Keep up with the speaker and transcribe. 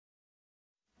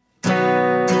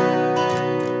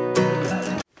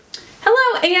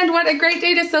And what a great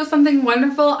day to sew something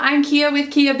wonderful. I'm Kea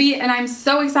with Kea Bee, and I'm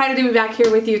so excited to be back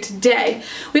here with you today.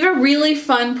 We have a really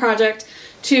fun project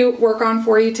to work on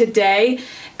for you today.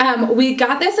 We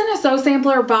got this in a sew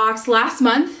sampler box last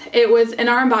month. It was in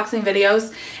our unboxing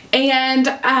videos, and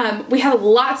we had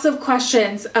lots of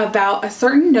questions about a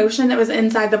certain notion that was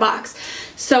inside the box.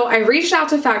 So I reached out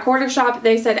to Fat Quarter Shop.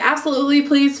 They said, absolutely,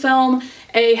 please film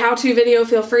a how-to video.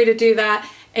 Feel free to do that,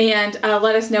 and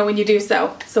let us know when you do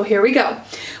so. So here we go.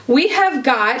 We have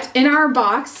got in our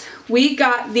box, we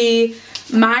got the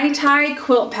Mai Tai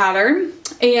quilt pattern,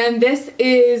 and this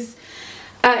is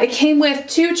it came with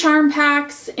 2 charm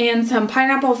packs and some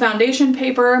pineapple foundation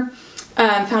paper,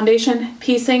 foundation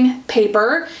piecing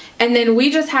paper, and then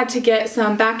we just had to get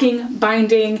some backing,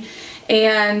 binding,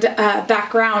 and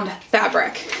background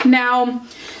fabric. Now,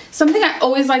 something I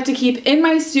always like to keep in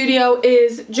my studio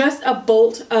is just a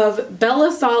bolt of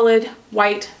Bella Solid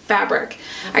white fabric.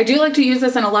 I do like to use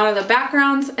this in a lot of the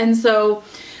backgrounds, and so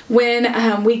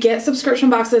when we get subscription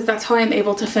boxes, that's how I'm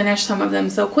able to finish some of them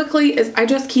so quickly, is I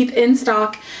just keep in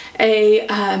stock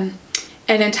an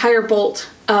entire bolt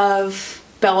of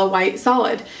Bella White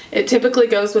Solid. It typically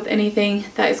goes with anything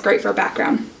that is great for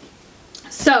background.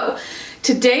 So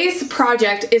today's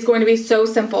project is going to be so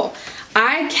simple.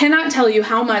 I cannot tell you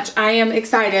how much I am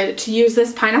excited to use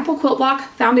this pineapple quilt block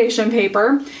foundation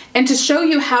paper and to show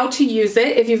you how to use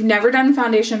it if you've never done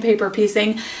foundation paper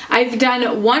piecing. I've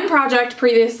done one project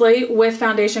previously with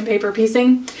foundation paper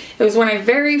piecing. It was when I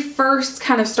very first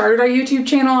kind of started our YouTube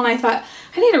channel, and I thought,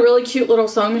 I need a really cute little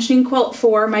sewing machine quilt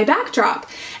for my backdrop.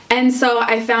 And so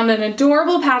I found an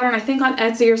adorable pattern, I think on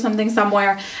Etsy or something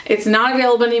somewhere. It's not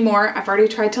available anymore. I've already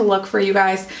tried to look for you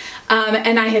guys.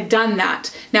 And I had done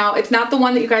that. Now, it's not the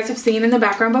one that you guys have seen in the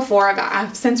background before.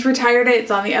 I've since retired it.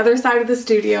 It's on the other side of the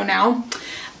studio now.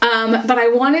 But I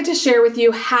wanted to share with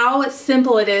you how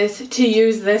simple it is to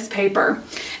use this paper.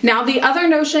 Now, the other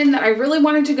notion that I really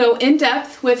wanted to go in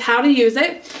depth with how to use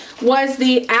it was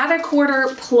the add a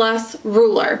quarter plus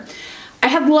ruler. I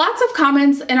had lots of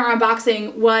comments in our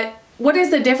unboxing, what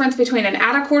is the difference between an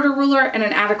add a quarter ruler and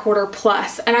an add a quarter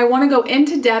plus? And I want to go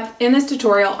into depth in this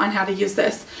tutorial on how to use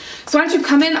this. So why don't you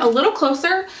come in a little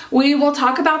closer? We will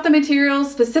talk about the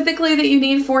materials specifically that you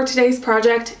need for today's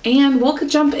project, and we'll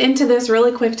jump into this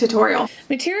really quick tutorial.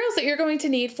 Materials that you're going to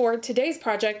need for today's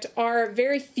project are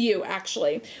very few,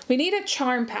 actually. We need a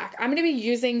charm pack. I'm going to be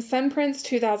using Sun Prince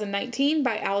 2019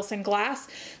 by Allison Glass.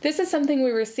 This is something we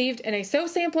received in a sew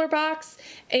sampler box,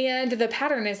 and the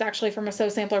pattern is actually from a sew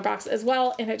sampler box as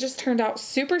well, and it just turned out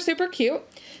super, super cute.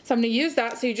 So I'm going to use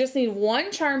that. So you just need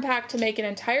one charm pack to make an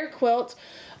entire quilt,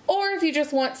 or if you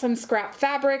just want some scrap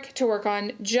fabric to work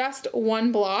on just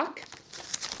one block.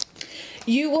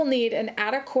 You will need an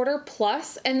add a quarter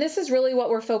plus, and this is really what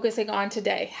we're focusing on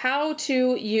today, how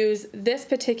to use this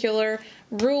particular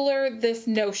ruler, this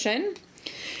notion.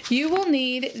 You will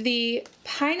need the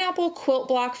pineapple quilt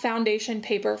block foundation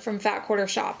paper from Fat Quarter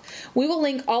Shop. We will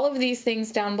link all of these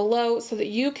things down below so that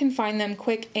you can find them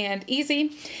quick and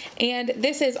easy. And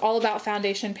this is all about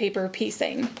foundation paper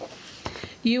piecing.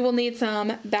 You will need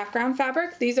some background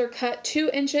fabric. These are cut 2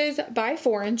 inches by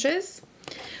 4 inches.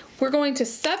 We're going to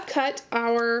subcut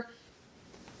our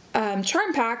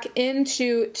charm pack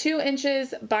into 2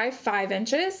 inches by 5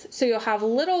 inches. So you'll have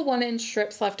little 1-inch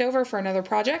strips left over for another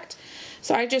project.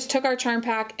 So I just took our charm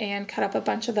pack and cut up a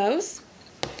bunch of those.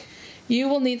 You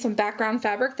will need some background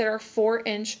fabric that are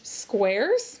 4-inch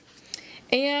squares,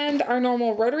 and our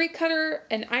normal rotary cutter,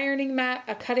 an ironing mat,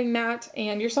 a cutting mat,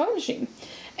 and your sewing machine,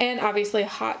 and obviously a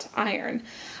hot iron.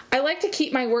 I like to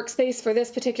keep my workspace for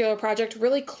this particular project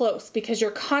really close because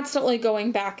you're constantly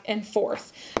going back and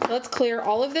forth. So let's clear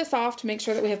all of this off to make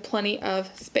sure that we have plenty of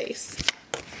space.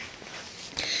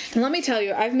 And let me tell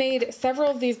you, I've made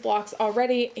several of these blocks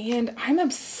already, and I'm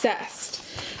obsessed.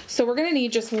 So we're gonna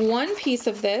need just one piece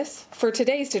of this for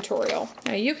today's tutorial.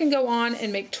 Now you can go on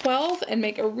and make 12 and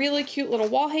make a really cute little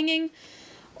wall hanging,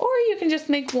 or you can just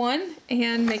make one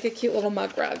and make a cute little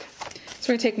mug rug.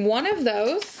 So we're gonna take one of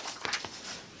those.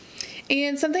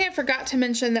 And something I forgot to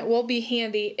mention that will be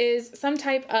handy is some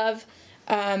type of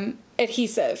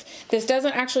adhesive. This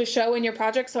doesn't actually show in your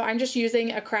project, so I'm just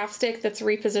using a craft stick that's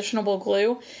repositionable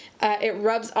glue. It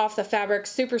rubs off the fabric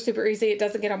super, super easy. It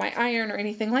doesn't get on my iron or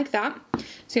anything like that.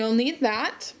 So you'll need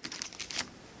that.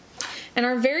 And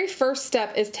our very first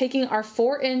step is taking our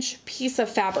 4-inch piece of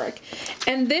fabric.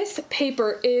 And this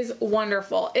paper is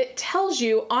wonderful. It tells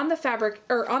you on the fabric,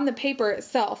 or on the paper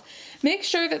itself, make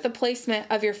sure that the placement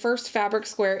of your first fabric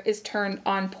square is turned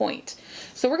on point.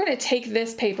 So we're gonna take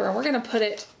this paper and we're gonna put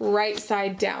it right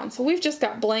side down. So we've just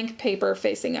got blank paper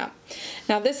facing up.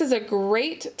 Now this is a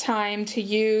great time to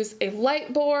use a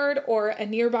light board or a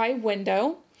nearby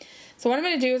window. So what I'm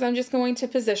gonna do is I'm just going to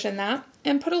position that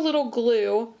and put a little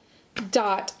glue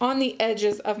dot on the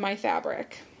edges of my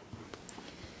fabric.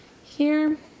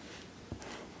 Here,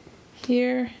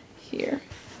 here, here.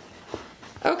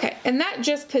 Okay, and that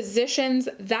just positions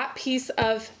that piece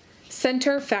of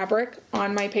center fabric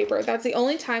on my paper. That's the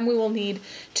only time we will need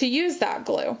to use that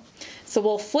glue. So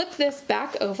we'll flip this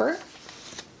back over.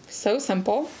 So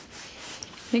simple.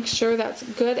 Make sure that's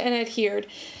good and adhered.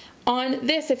 On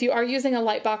this, if you are using a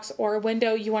light box or a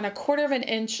window, you want 1/4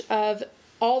 inch of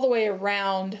all the way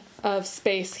around of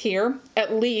space here,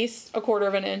 at least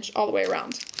 1/4 inch all the way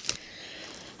around.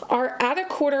 Our add a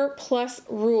quarter plus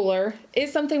ruler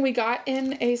is something we got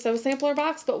in a sew sampler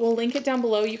box, but we'll link it down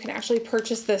below. You can actually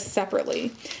purchase this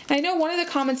separately. And I know one of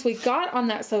the comments we got on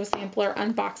that sew sampler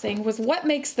unboxing was what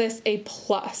makes this a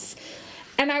plus?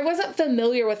 And I wasn't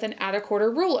familiar with an add a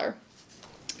quarter ruler.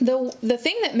 The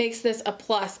thing that makes this a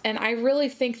plus, and I really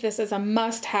think this is a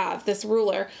must-have, this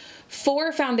ruler,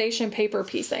 for foundation paper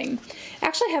piecing. It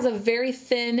actually has a very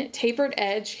thin tapered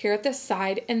edge here at the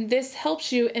side, and this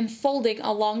helps you in folding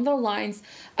along the lines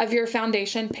of your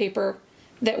foundation paper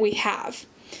that we have.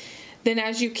 Then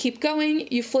as you keep going,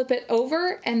 you flip it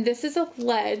over, and this is a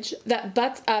ledge that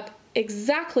butts up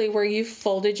exactly where you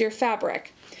folded your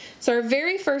fabric. So our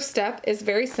very first step is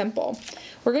very simple.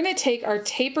 We're going to take our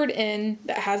tapered end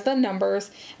that has the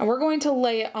numbers, and we're going to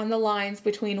lay it on the lines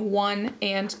between 1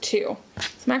 and 2. So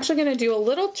I'm actually going to do a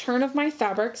little turn of my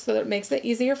fabric so that it makes it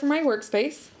easier for my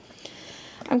workspace.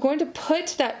 I'm going to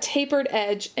put that tapered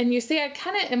edge, and you see I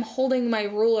kind of am holding my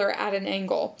ruler at an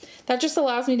angle. That just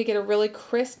allows me to get a really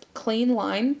crisp, clean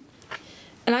line.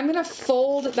 And I'm going to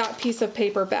fold that piece of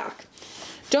paper back.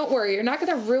 Don't worry, you're not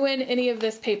going to ruin any of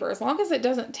this paper. As long as it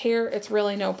doesn't tear, it's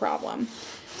really no problem.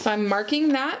 So I'm marking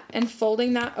that and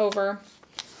folding that over.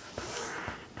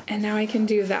 And now I can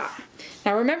do that.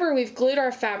 Now remember, we've glued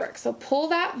our fabric, so pull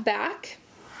that back.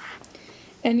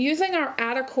 And using our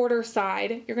add a quarter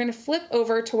side, you're going to flip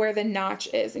over to where the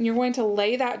notch is, and you're going to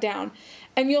lay that down.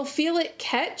 And you'll feel it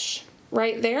catch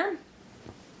right there.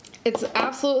 It's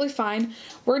absolutely fine.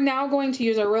 We're now going to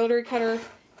use our rotary cutter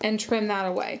and trim that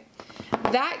away.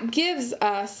 That gives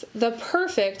us the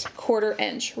perfect 1/4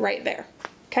 inch right there,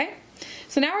 okay?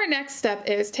 So now our next step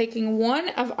is taking one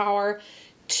of our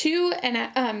 2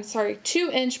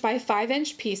 inch by 5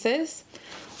 inch pieces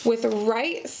with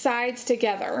right sides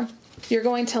together. You're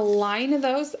going to line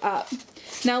those up.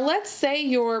 Now let's say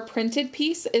your printed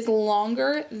piece is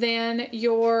longer than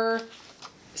your,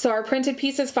 so our printed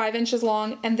piece is 5 inches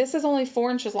long and this is only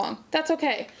 4 inches long. That's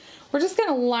okay. We're just going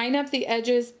to line up the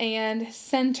edges and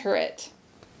center it.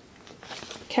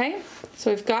 Okay,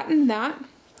 so we've gotten that.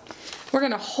 We're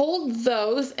going to hold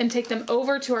those and take them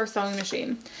over to our sewing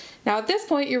machine. Now at this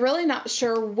point, you're really not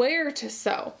sure where to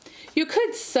sew. You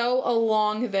could sew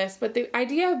along this, but the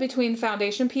idea between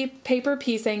foundation paper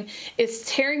piecing is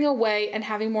tearing away and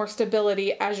having more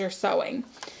stability as you're sewing.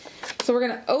 So we're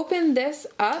going to open this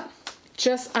up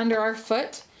just under our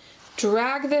foot,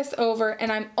 drag this over,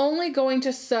 and I'm only going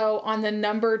to sew on the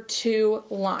number 2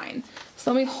 line.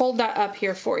 So let me hold that up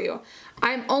here for you.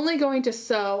 I'm only going to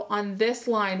sew on this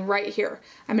line right here.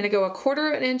 I'm going to go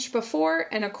 1/4 inch before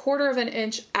and 1/4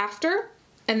 inch after,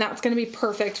 and that's going to be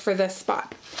perfect for this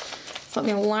spot. So let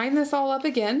me line this all up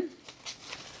again.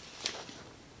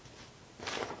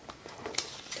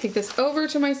 Take this over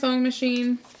to my sewing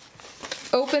machine,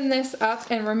 open this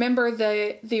up, and remember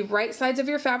the right sides of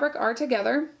your fabric are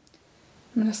together.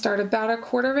 I'm going to start about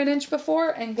 1/4 inch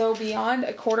before and go beyond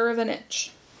 1/4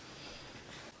 inch.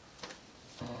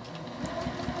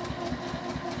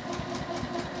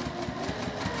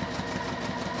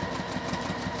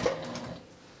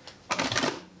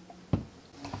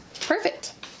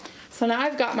 Perfect. So now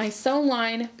I've got my sewn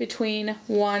line between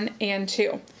 1 and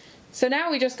 2. So now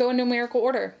we just go in numerical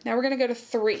order. Now we're going to go to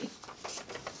 3.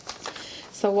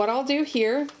 So what I'll do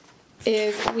here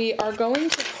is we are going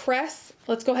to press,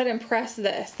 let's go ahead and press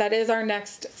this. That is our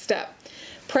next step.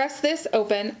 Press this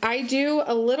open. I do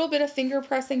a little bit of finger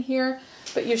pressing here,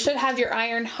 but you should have your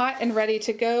iron hot and ready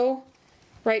to go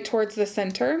right towards the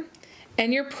center.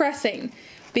 And you're pressing.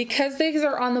 Because these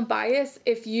are on the bias,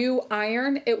 if you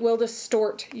iron, it will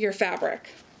distort your fabric.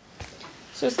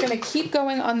 So just going to keep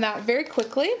going on that very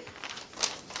quickly.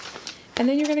 And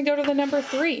then you're going to go to the number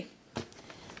 3.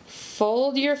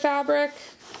 Fold your fabric,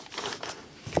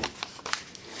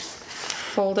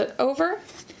 fold it over,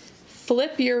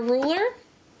 flip your ruler,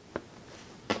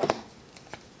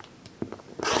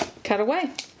 cut away,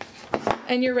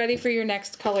 and you're ready for your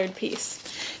next colored piece.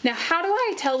 Now, how do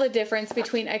I tell the difference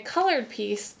between a colored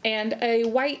piece and a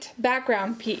white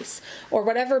background piece, or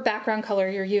whatever background color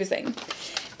you're using?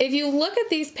 If you look at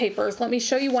these papers, let me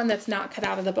show you one that's not cut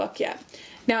out of the book yet.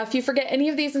 Now, if you forget any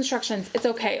of these instructions, it's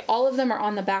okay. All of them are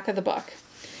on the back of the book.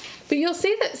 But you'll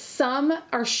see that some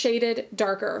are shaded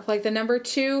darker, like the number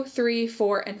 2, 3,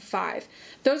 4, and 5.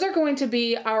 Those are going to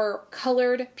be our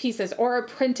colored pieces or a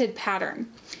printed pattern.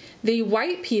 The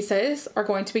white pieces are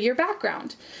going to be your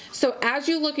background. So as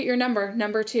you look at your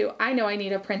number 2, I know I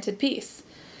need a printed piece.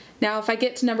 Now, if I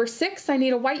get to number 6, I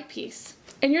need a white piece.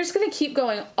 And you're just going to keep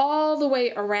going all the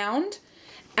way around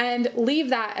and leave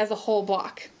that as a whole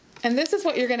block. And this is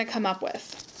what you're going to come up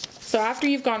with. So after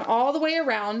you've gone all the way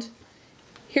around,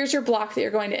 here's your block that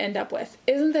you're going to end up with.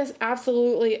 Isn't this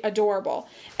absolutely adorable?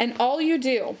 And all you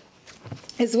do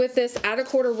is with this add a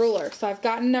quarter ruler. So I've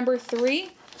gotten number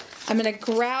 3. I'm going to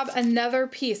grab another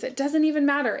piece. It doesn't even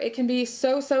matter. It can be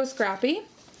so scrappy.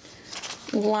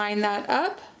 Line that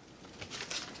up.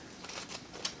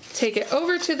 Take it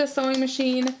over to the sewing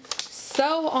machine.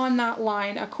 Sew on that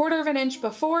line 1/4 inch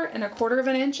before and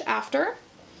 1/4 inch after.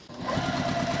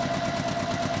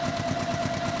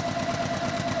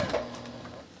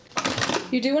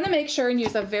 You do want to make sure and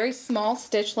use a very small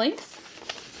stitch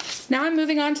length. Now I'm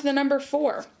moving on to the number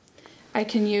 4. I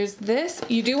can use this.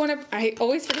 You do want to, I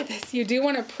always forget this, you do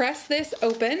want to press this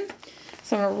open.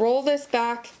 So I'm going to roll this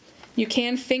back. You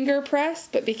can finger press,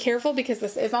 but be careful because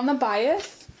this is on the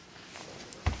bias.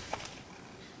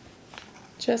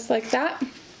 Just like that.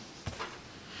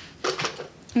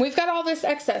 We've got all this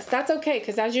excess. That's okay,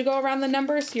 because as you go around the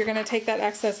numbers, you're going to take that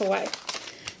excess away.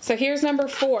 So here's number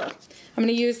 4. I'm going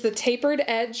to use the tapered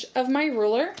edge of my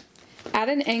ruler at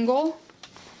an angle,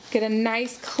 get a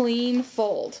nice clean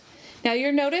fold. Now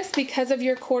you'll notice because of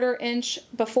your 1/4 inch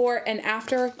before and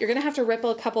after, you're going to have to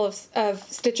ripple a couple of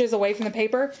stitches away from the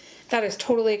paper. That is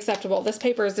totally acceptable. This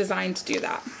paper is designed to do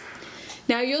that.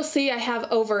 Now you'll see I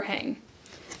have overhang.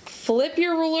 Flip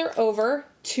your ruler over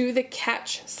to the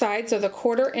catch side, so the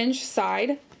 1/4 inch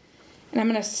side, and I'm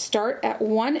going to start at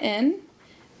one end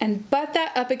and butt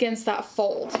that up against that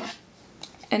fold.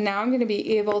 And now I'm going to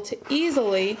be able to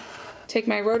easily take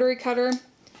my rotary cutter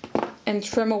and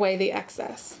trim away the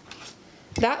excess.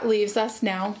 That leaves us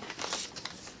now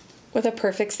with a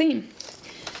perfect seam.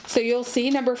 So you'll see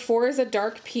number 4 is a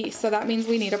dark piece, so that means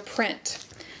we need a print.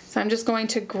 So I'm just going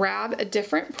to grab a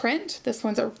different print. This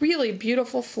one's a really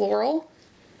beautiful floral.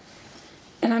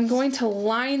 And I'm going to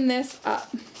line this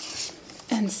up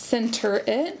and center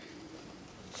it.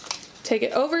 Take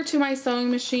it over to my sewing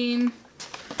machine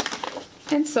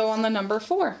and sew on the number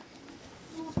 4.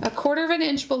 1/4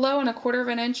 inch below and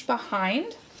 1/4 inch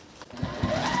behind.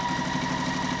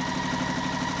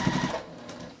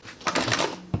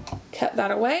 Cut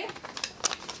that away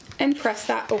and press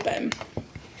that open.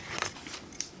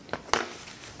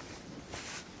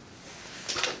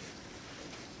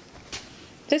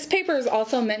 This paper is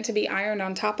also meant to be ironed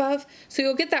on top of, so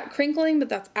you'll get that crinkling, but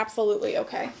that's absolutely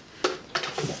okay.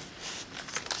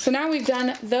 So now we've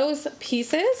done those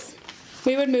pieces,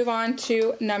 we would move on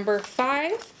to number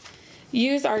 5.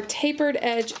 Use our tapered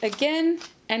edge again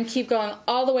and keep going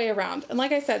all the way around. And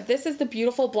like I said, this is the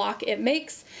beautiful block it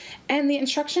makes, and the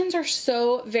instructions are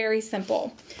so very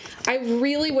simple. I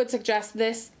really would suggest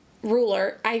this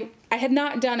ruler. I'd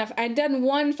done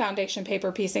one foundation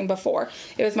paper piecing before.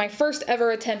 It was my first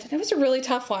ever attempt, and it was a really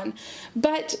tough one.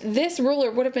 But this ruler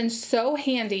would have been so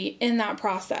handy in that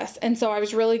process, and so I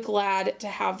was really glad to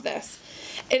have this.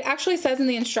 It actually says in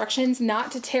the instructions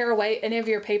not to tear away any of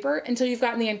your paper until you've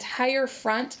gotten the entire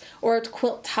front or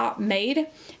quilt top made,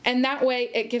 and that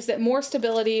way it gives it more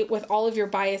stability with all of your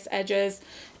bias edges,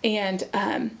 and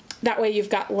that way you've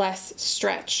got less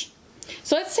stretch.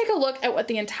 So let's take a look at what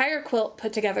the entire quilt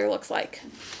put together looks like.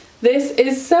 This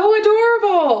is so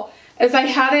adorable. As I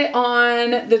had it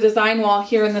on the design wall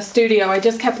here in the studio, I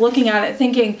just kept looking at it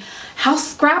thinking how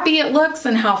scrappy it looks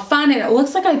and how fun, and it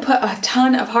looks like I put a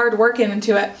ton of hard work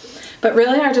into it. But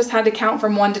really I just had to count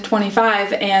from 1 to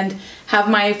 25 and have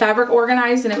my fabric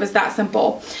organized, and it was that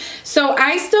simple. So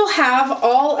I still have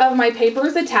all of my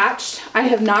papers attached. I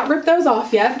have not ripped those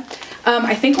off yet.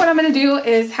 I think what I'm going to do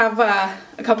is have a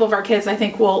couple of our kids, I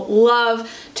think, will love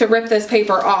to rip this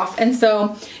paper off. And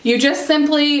so you just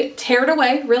simply tear it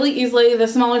away really easily. The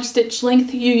smaller stitch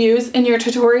length you use in your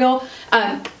tutorial,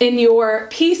 in your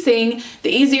piecing,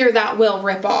 the easier that will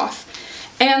rip off.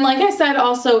 And like I said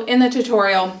also in the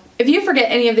tutorial, if you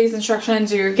forget any of these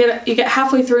instructions, or you get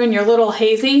halfway through and you're a little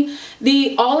hazy,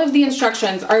 all of the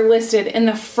instructions are listed in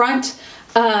the front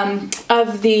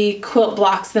of the quilt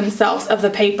blocks themselves of the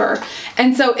paper.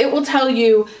 And so it will tell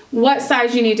you what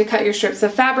size you need to cut your strips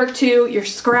of fabric to, your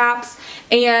scraps,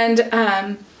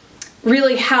 and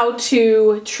really how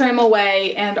to trim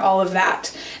away and all of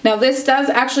that. Now this does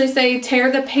actually say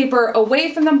tear the paper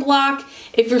away from the block.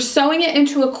 If you're sewing it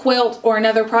into a quilt or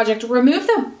another project, remove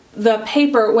the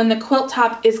paper when the quilt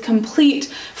top is complete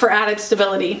for added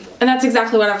stability. And that's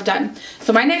exactly what I've done.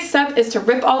 So my next step is to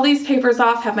rip all these papers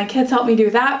off, have my kids help me do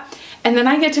that, and then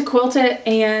I get to quilt it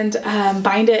and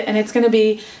bind it, and it's gonna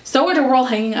be so adorable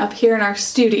hanging up here in our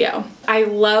studio. I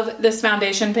love this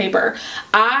foundation paper.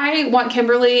 I want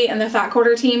Kimberly and the Fat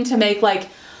Quarter team to make like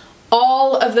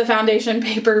all of the foundation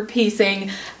paper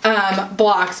piecing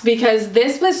blocks, because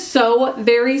this was so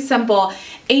very simple.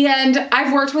 And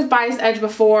I've worked with bias edge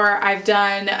before. I've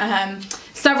done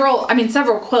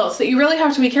several quilts that you really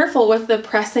have to be careful with the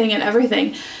pressing and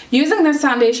everything. Using this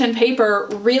foundation paper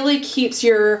really keeps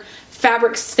your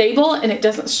fabric stable and it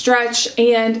doesn't stretch,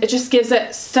 and it just gives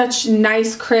it such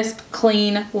nice, crisp,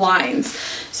 clean lines.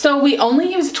 So we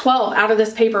only use 12 out of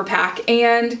this paper pack,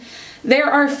 and there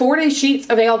are 40 sheets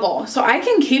available. So I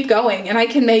can keep going and I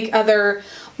can make other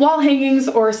wall hangings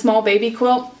or a small baby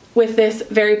quilt with this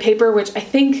very paper, which I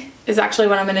think is actually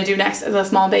what I'm gonna do next, is a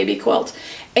small baby quilt.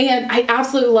 And I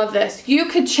absolutely love this. You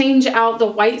could change out the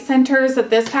white centers that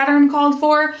this pattern called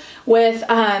for with,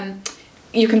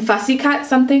 you can fussy cut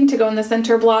something to go in the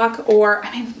center block, or,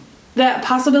 I mean, the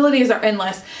possibilities are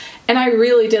endless. And I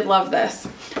really did love this.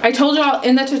 I told y'all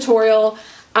in the tutorial,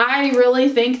 I really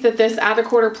think that this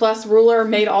 1/4 plus ruler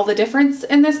made all the difference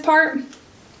in this part.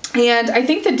 And I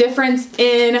think the difference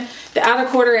in the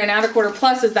 1/4 and 1/4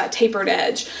 plus is that tapered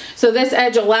edge. So this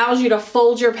edge allows you to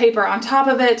fold your paper on top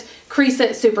of it, crease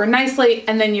it super nicely,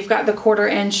 and then you've got the 1/4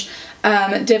 inch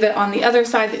divot on the other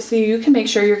side, so you can make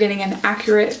sure you're getting an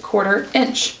accurate 1/4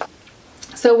 inch.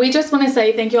 So we just want to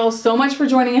say thank you all so much for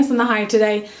joining us in the Hive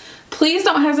today. Please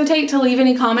don't hesitate to leave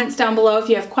any comments down below if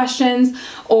you have questions,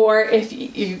 or if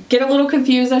you get a little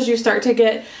confused as you start to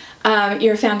get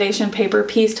your foundation paper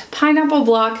pieced pineapple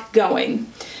block going.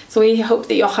 So we hope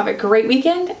that you'll have a great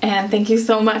weekend, and thank you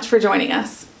so much for joining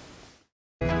us.